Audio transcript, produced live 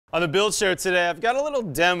On the build show today, I've got a little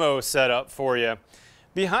demo set up for you.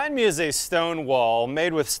 Behind me is a stone wall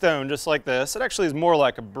made with stone just like this. It actually is more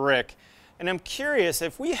like a brick. And I'm curious,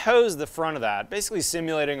 if we hose the front of that, basically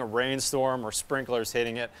simulating a rainstorm or sprinklers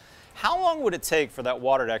hitting it, how long would it take for that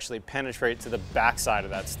water to actually penetrate to the backside of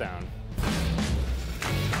that stone?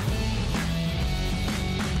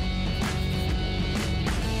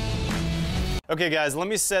 Okay guys, let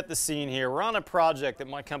me set the scene here. We're on a project that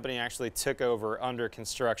my company actually took over under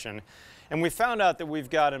construction, and we found out that we've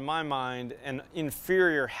got, in my mind, an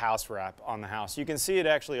inferior house wrap on the house. You can see it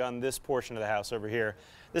actually on this portion of the house over here.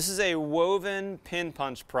 This is a woven pin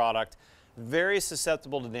punch product, very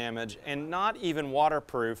susceptible to damage and not even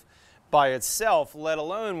waterproof by itself, let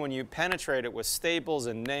alone when you penetrate it with staples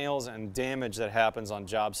and nails and damage that happens on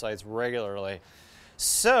job sites regularly.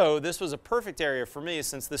 So this was a perfect area for me,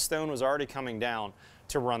 since the stone was already coming down,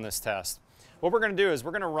 to run this test. What we're going to do is we're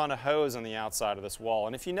going to run a hose on the outside of this wall.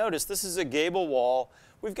 And if you notice, this is a gable wall.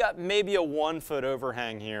 We've got maybe a 1-foot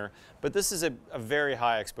overhang here, but this is a very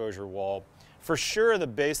high exposure wall. For sure, the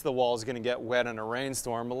base of the wall is going to get wet in a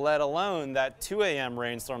rainstorm, let alone that 2 a.m.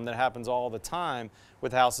 rainstorm that happens all the time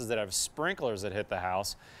with houses that have sprinklers that hit the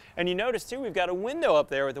house. And you notice too, we've got a window up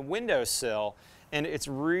there with a windowsill. And it's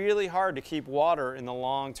really hard to keep water in the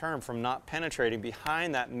long term from not penetrating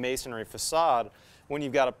behind that masonry facade when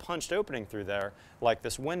you've got a punched opening through there, like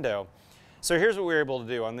this window. So here's what we were able to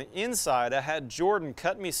do. On the inside, I had Jordan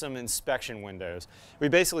cut me some inspection windows. We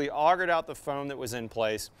basically augured out the foam that was in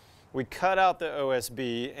place. We cut out the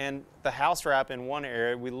OSB and the house wrap in one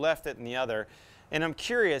area. We left it in the other. And I'm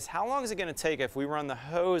curious, how long is it going to take if we run the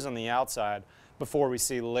hose on the outside before we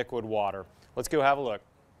see liquid water? Let's go have a look.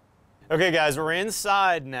 Okay guys, we're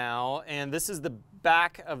inside now, and this is the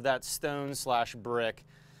back of that stone/brick.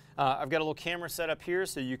 I've got a little camera set up here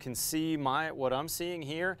so you can see what I'm seeing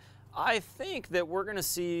here. I think that we're going to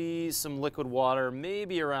see some liquid water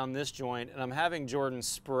maybe around this joint, and I'm having Jordan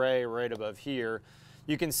spray right above here.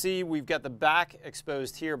 You can see we've got the back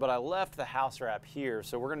exposed here, but I left the house wrap here,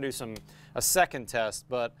 so we're going to do a second test.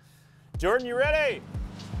 But Jordan, you ready?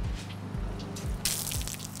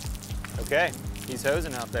 Okay, he's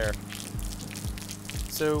hosing out there.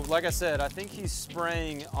 So like I said, I think he's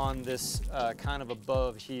spraying on this kind of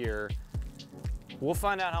above here. We'll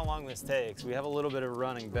find out how long this takes. We have a little bit of a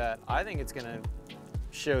running bet. I think it's gonna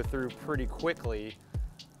show through pretty quickly,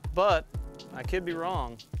 but I could be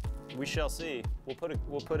wrong. We shall see. We'll put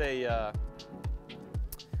a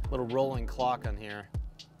little rolling clock on here.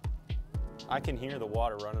 I can hear the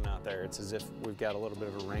water running out there. It's as if we've got a little bit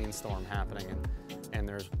of a rainstorm happening, and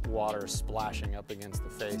there's water splashing up against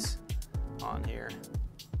the face on here.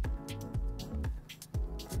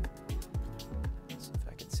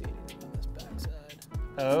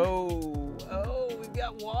 Oh, we've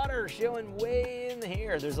got water showing way in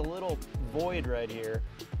here. There's a little void right here.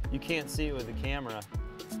 You can't see it with the camera,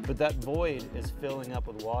 but that void is filling up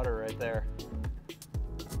with water right there.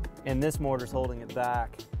 And this mortar's holding it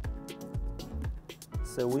back.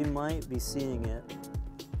 So we might be seeing it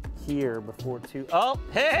here before too. Oh,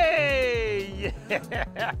 hey!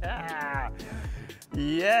 Yeah!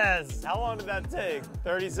 Yes! How long did that take?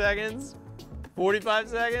 30 seconds? 45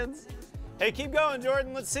 seconds? Hey, keep going,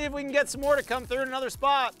 Jordan. Let's see if we can get some more to come through in another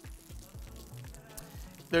spot.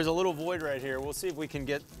 There's a little void right here. We'll see if we can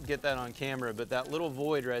get that on camera, but that little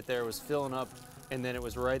void right there was filling up, and then it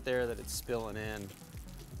was right there that it's spilling in.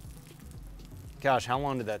 Gosh, how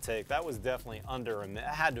long did that take? That was definitely under a minute.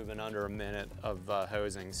 It had to have been under a minute of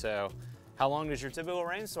hosing. So how long does your typical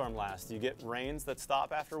rainstorm last? Do you get rains that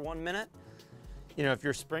stop after 1 minute? You know, if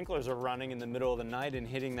your sprinklers are running in the middle of the night and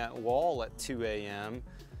hitting that wall at 2 a.m.,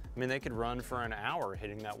 I mean, they could run for an hour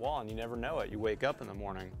hitting that wall, and you never know it. You wake up in the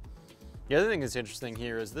morning. The other thing that's interesting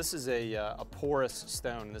here is this is a porous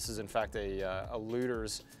stone. This is, in fact, a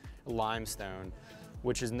Luder's limestone,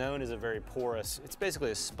 which is known as a very porous. It's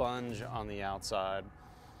basically a sponge on the outside.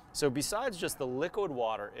 So besides just the liquid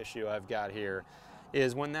water issue I've got here,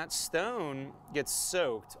 is when that stone gets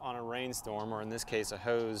soaked on a rainstorm, or in this case, a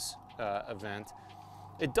hose event,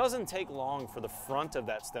 it doesn't take long for the front of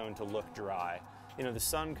that stone to look dry. You know, the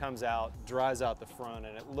sun comes out, dries out the front,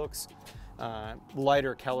 and it looks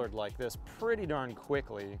lighter colored like this pretty darn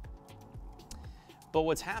quickly. But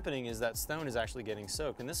what's happening is that stone is actually getting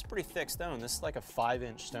soaked, and this is pretty thick stone. This is like a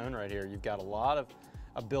 5-inch stone right here. You've got a lot of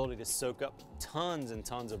ability to soak up tons and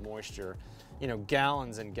tons of moisture, you know,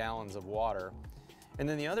 gallons and gallons of water. And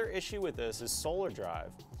then the other issue with this is solar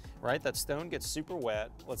drive. right? That stone gets super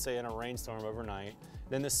wet, let's say in a rainstorm overnight.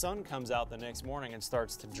 Then the sun comes out the next morning and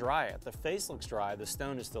starts to dry it. The face looks dry, the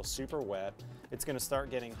stone is still super wet. It's gonna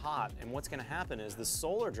start getting hot. And what's gonna happen is the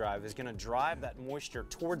solar drive is gonna drive that moisture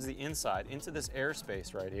towards the inside into this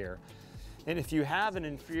airspace right here. And if you have an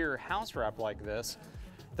inferior house wrap like this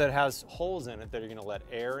that has holes in it that are gonna let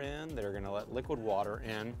air in, that are gonna let liquid water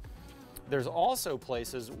in, there's also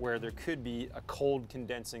places where there could be a cold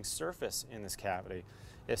condensing surface in this cavity,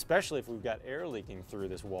 especially if we've got air leaking through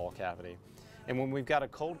this wall cavity. And when we've got a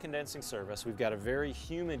cold condensing surface, we've got a very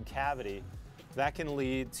humid cavity, that can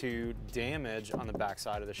lead to damage on the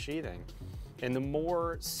backside of the sheathing. And the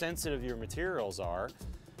more sensitive your materials are,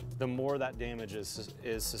 the more that damage is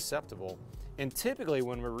susceptible. And typically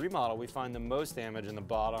when we remodel, we find the most damage in the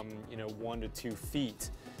bottom, 1 to 2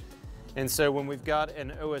 feet. And so when we've got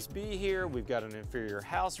an OSB here, we've got an inferior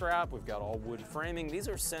house wrap, we've got all wood framing, these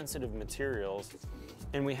are sensitive materials,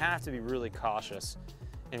 and we have to be really cautious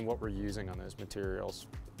in what we're using on those materials.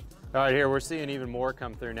 All right, here we're seeing even more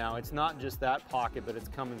come through now. It's not just that pocket, but it's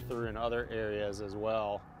coming through in other areas as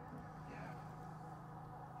well.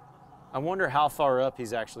 I wonder how far up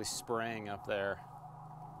he's actually spraying up there.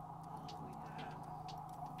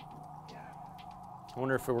 I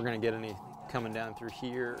wonder if we're gonna get any coming down through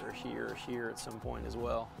here or here or here at some point as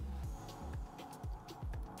well.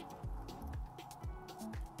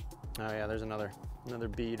 Oh yeah, there's another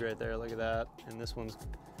bead right there, look at that. And this one's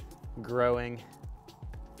growing.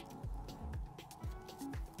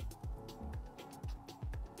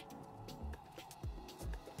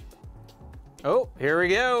 Oh, here we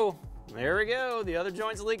go. There we go, the other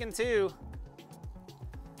joint's leaking too.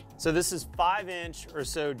 So this is 5-inch or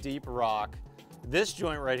so deep rock. This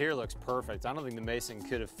joint right here looks perfect. I don't think the mason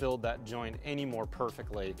could have filled that joint any more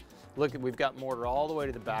perfectly. Look, we've got mortar all the way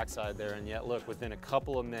to the backside there, and yet look, within a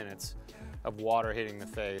couple of minutes of water hitting the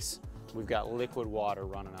face, we've got liquid water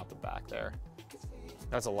running out the back there.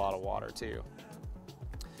 That's a lot of water too.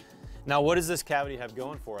 Now, what does this cavity have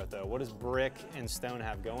going for it though? What does brick and stone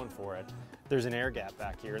have going for it? There's an air gap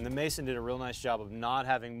back here, and the mason did a real nice job of not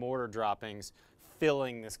having mortar droppings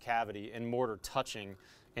filling this cavity and mortar touching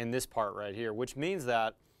in this part right here, which means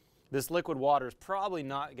that this liquid water is probably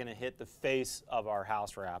not gonna hit the face of our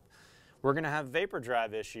house wrap. We're gonna have vapor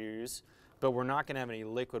drive issues, but we're not gonna have any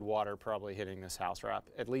liquid water probably hitting this house wrap,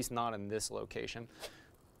 at least not in this location.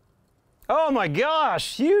 Oh my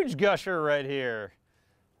gosh, huge gusher right here.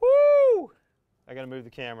 Woo! I gotta move the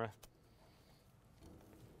camera.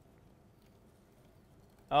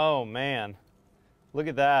 Oh man, look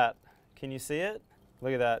at that. Can you see it?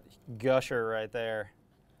 Look at that gusher right there.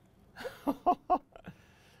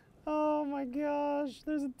 Oh my gosh,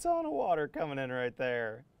 there's a ton of water coming in right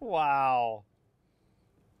there. Wow.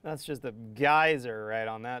 That's just a geyser right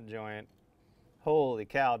on that joint. Holy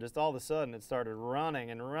cow, just all of a sudden it started running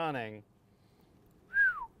and running.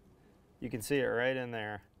 You can see it right in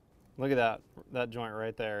there. Look at that. That joint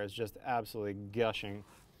right there is just absolutely gushing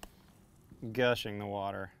the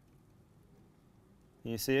water.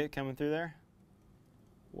 Can you see it coming through there?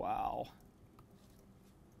 Wow.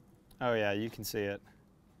 Oh yeah, you can see it.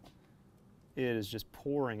 It is just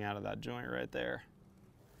pouring out of that joint right there.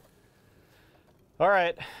 All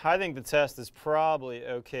right, I think the test is probably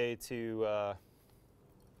okay to,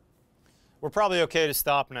 we're probably okay to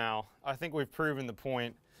stop now. I think we've proven the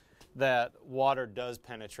point that water does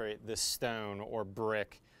penetrate this stone or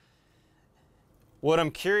brick. What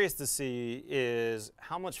I'm curious to see is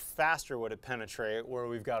how much faster would it penetrate where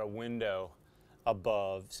we've got a window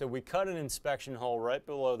above. So we cut an inspection hole right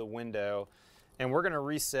below the window, and we're gonna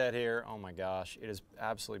reset here. Oh my gosh, it is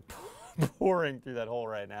absolutely pouring through that hole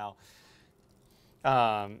right now.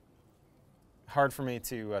 Hard for me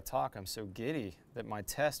to talk. I'm so giddy that my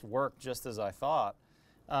test worked just as I thought.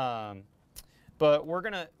 But we're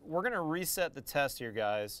gonna reset the test here,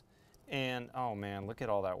 guys. And oh man, look at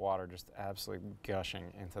all that water just absolutely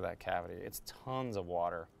gushing into that cavity. It's tons of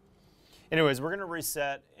water. Anyways, we're gonna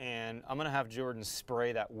reset, and I'm gonna have Jordan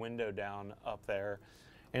spray that window down up there.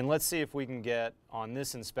 And let's see if we can get on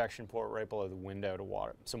this inspection port right below the window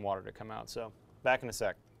to some water to come out. So back in a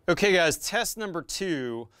sec. Okay guys, test number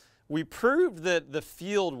 2. We proved that the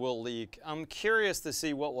field will leak. I'm curious to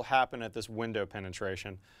see what will happen at this window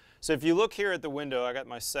penetration. So if you look here at the window, I got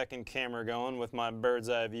my second camera going with my bird's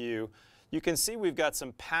eye view. You can see we've got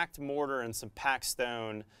some packed mortar and some packed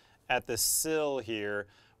stone at the sill here,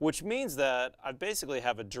 which means that I basically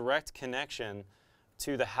have a direct connection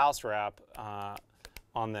to the house wrap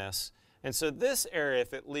on this. And so this area,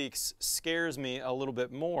 if it leaks, scares me a little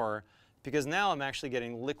bit more, because now I'm actually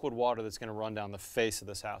getting liquid water that's going to run down the face of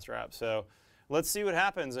this house wrap. So let's see what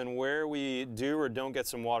happens and where we do or don't get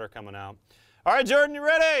some water coming out. All right, Jordan, you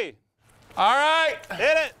ready? All right.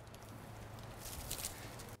 Hit it.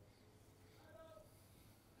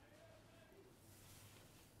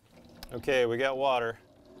 Okay, we got water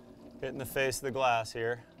hitting the face of the glass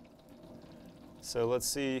here. So let's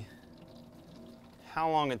see how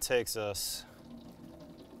long it takes us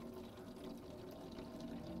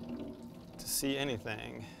to see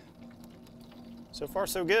anything. So far,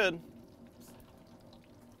 so good.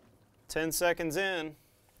 10 seconds in.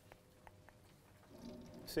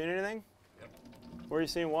 Seen anything? Yep. Where are you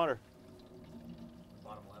seeing water?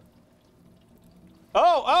 Bottom left.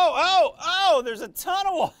 Oh, there's a ton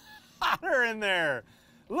of water in there.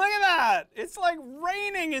 Look at that. It's like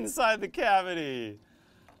raining inside the cavity.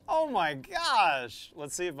 Oh my gosh.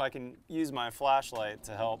 Let's see if I can use my flashlight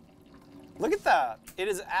to help. Look at that. It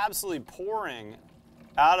is absolutely pouring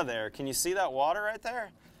out of there. Can you see that water right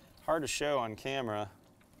there? Hard to show on camera.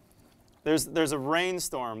 There's a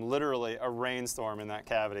rainstorm, literally a rainstorm in that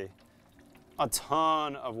cavity. A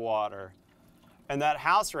ton of water. And that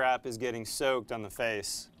house wrap is getting soaked on the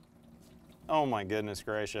face. Oh my goodness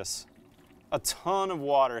gracious. A ton of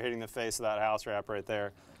water hitting the face of that house wrap right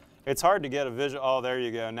there. It's hard to get a visual. Oh, there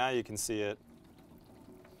you go. Now you can see it.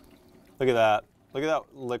 Look at that. Look at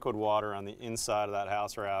that liquid water on the inside of that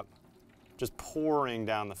house wrap. Just pouring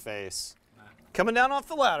down the face. Coming down off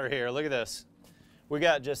the ladder here. Look at this. We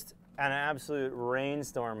got just an absolute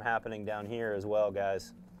rainstorm happening down here as well,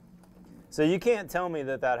 guys. So you can't tell me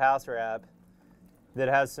that that house wrap that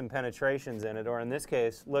has some penetrations in it, or in this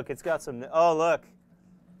case, look, it's got some, oh, look.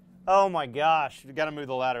 Oh my gosh, you gotta move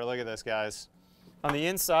the ladder. Look at this, guys. On the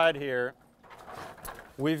inside here,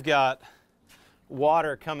 we've got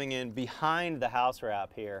water coming in behind the house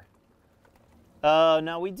wrap here.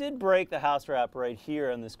 Now we did break the house wrap right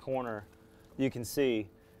here in this corner, you can see,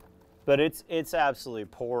 but it's absolutely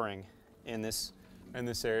pouring in this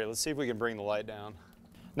area. Let's see if we can bring the light down.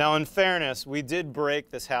 Now in fairness, we did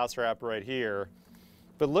break this house wrap right here,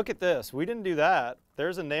 but look at this, we didn't do that.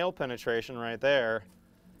 There's a nail penetration right there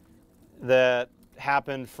that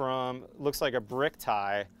happened from, looks like a brick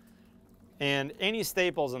tie, and any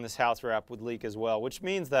staples in this house wrap would leak as well, which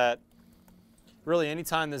means that really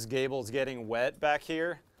anytime this gable is getting wet back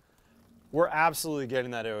here, we're absolutely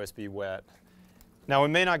getting that OSB wet. Now we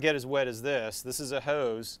may not get as wet as this is a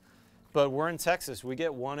hose, but we're in Texas, we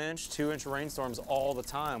get 1 inch, 2 inch rainstorms all the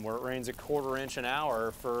time where it rains a 1/4 inch an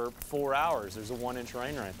hour for 4 hours. There's a 1 inch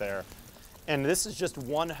rain right there. And this is just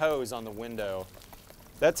one hose on the window.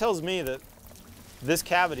 That tells me that this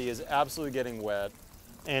cavity is absolutely getting wet.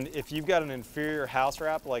 And if you've got an inferior house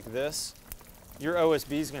wrap like this, your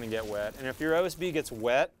OSB is going to get wet. And if your OSB gets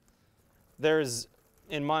wet, there's,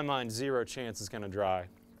 in my mind, zero chance it's going to dry.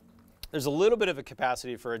 There's a little bit of a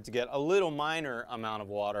capacity for it to get a little minor amount of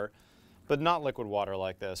water, but not liquid water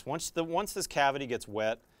like this. Once this cavity gets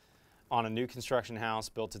wet on a new construction house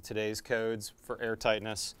built to today's codes for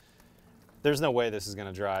airtightness, there's no way this is going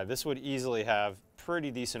to dry. This would easily have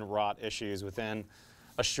pretty decent rot issues within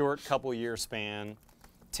a short couple year span.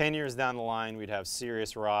 10 years down the line, we'd have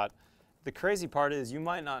serious rot. The crazy part is you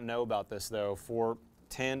might not know about this though for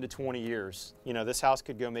 10 to 20 years. You know, this house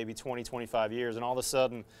could go maybe 20, 25 years, and all of a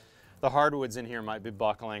sudden the hardwoods in here might be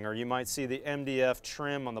buckling, or you might see the MDF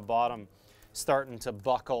trim on the bottom starting to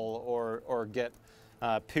buckle or get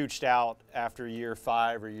pooched out after year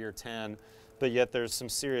 5 or year 10, but yet there's some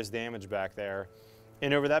serious damage back there.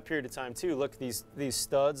 And over that period of time too, look, these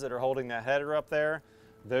studs that are holding that header up there,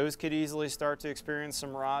 those could easily start to experience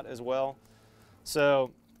some rot as well.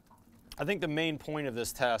 So I think the main point of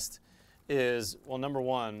this test is, well, number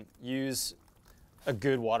one, use a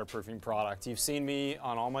good waterproofing product. You've seen me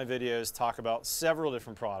on all my videos talk about several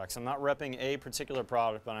different products. I'm not repping a particular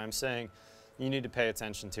product, but I'm saying you need to pay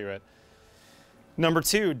attention to it. Number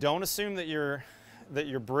two, don't assume that your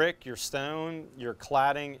brick, your stone, your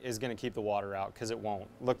cladding is going to keep the water out, because it won't.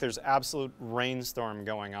 Look, there's absolute rainstorm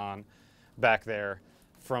going on back there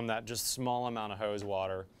from that just small amount of hose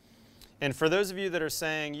water. And for those of you that are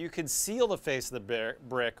saying you could seal the face of the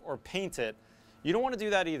brick or paint it, you don't want to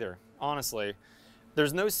do that either, honestly.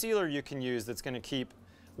 There's no sealer you can use that's going to keep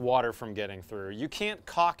water from getting through. You can't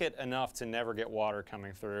caulk it enough to never get water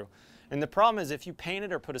coming through. And the problem is if you paint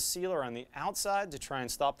it or put a sealer on the outside to try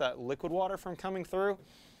and stop that liquid water from coming through,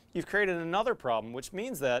 you've created another problem, which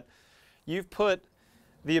means that you've put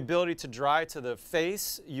the ability to dry to the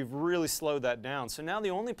face, you've really slowed that down. So now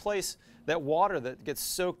the only place that water that gets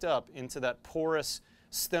soaked up into that porous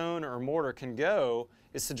stone or mortar can go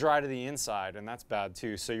is to dry to the inside, and that's bad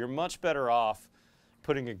too. So you're much better off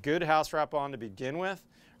putting a good house wrap on to begin with,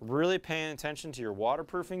 really paying attention to your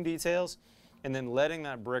waterproofing details, and then letting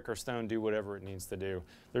that brick or stone do whatever it needs to do.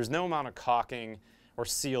 There's no amount of caulking or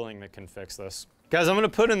sealing that can fix this. Guys, I'm gonna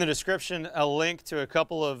put in the description a link to a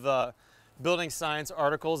couple of building science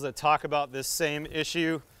articles that talk about this same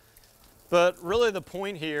issue. But really the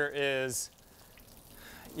point here is,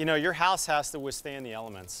 you know, your house has to withstand the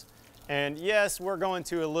elements. And yes, we're going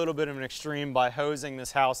to a little bit of an extreme by hosing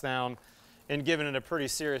this house down and giving it a pretty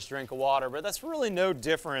serious drink of water, but that's really no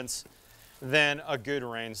difference than a good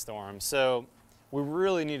rainstorm. So we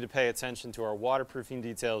really need to pay attention to our waterproofing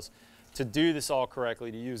details to do this all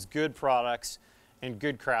correctly, to use good products and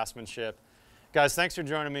good craftsmanship. Guys, thanks for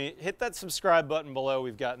joining me. Hit that subscribe button below.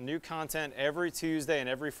 We've got new content every Tuesday and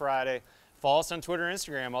every Friday. Follow us on Twitter and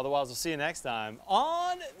Instagram. Otherwise, we'll see you next time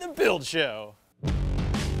on The Build Show.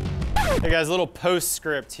 Hey guys, a little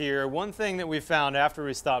postscript here. One thing that we found after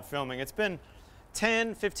we stopped filming, it's been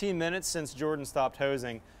 10, 15 minutes since Jordan stopped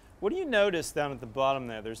hosing. What do you notice down at the bottom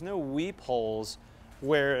there? There's no weep holes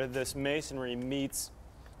where this masonry meets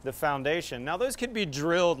the foundation. Now those could be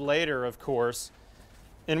drilled later, of course,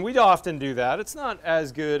 and we'd often do that. It's not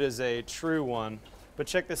as good as a true one, but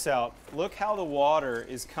check this out. Look how the water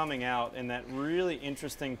is coming out in that really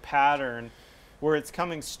interesting pattern where it's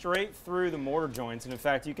coming straight through the mortar joints. And in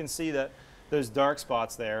fact, you can see that those dark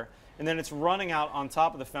spots there. And then it's running out on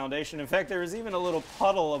top of the foundation. In fact, there is even a little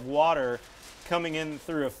puddle of water coming in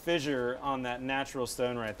through a fissure on that natural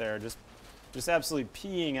stone right there. Just absolutely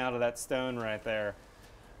peeing out of that stone right there.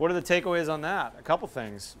 What are the takeaways on that? A couple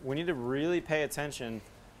things. We need to really pay attention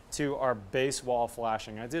to our base wall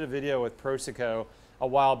flashing. I did a video with Prosico a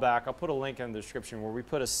while back. I'll put a link in the description where we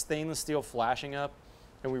put a stainless steel flashing up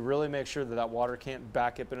and we really make sure that that water can't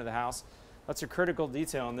back up into the house. That's a critical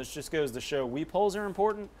detail, and this just goes to show weep holes are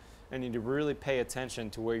important and you need to really pay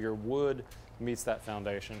attention to where your wood meets that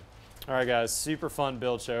foundation. All right guys, super fun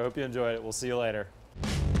build show. Hope you enjoyed it. We'll see you later.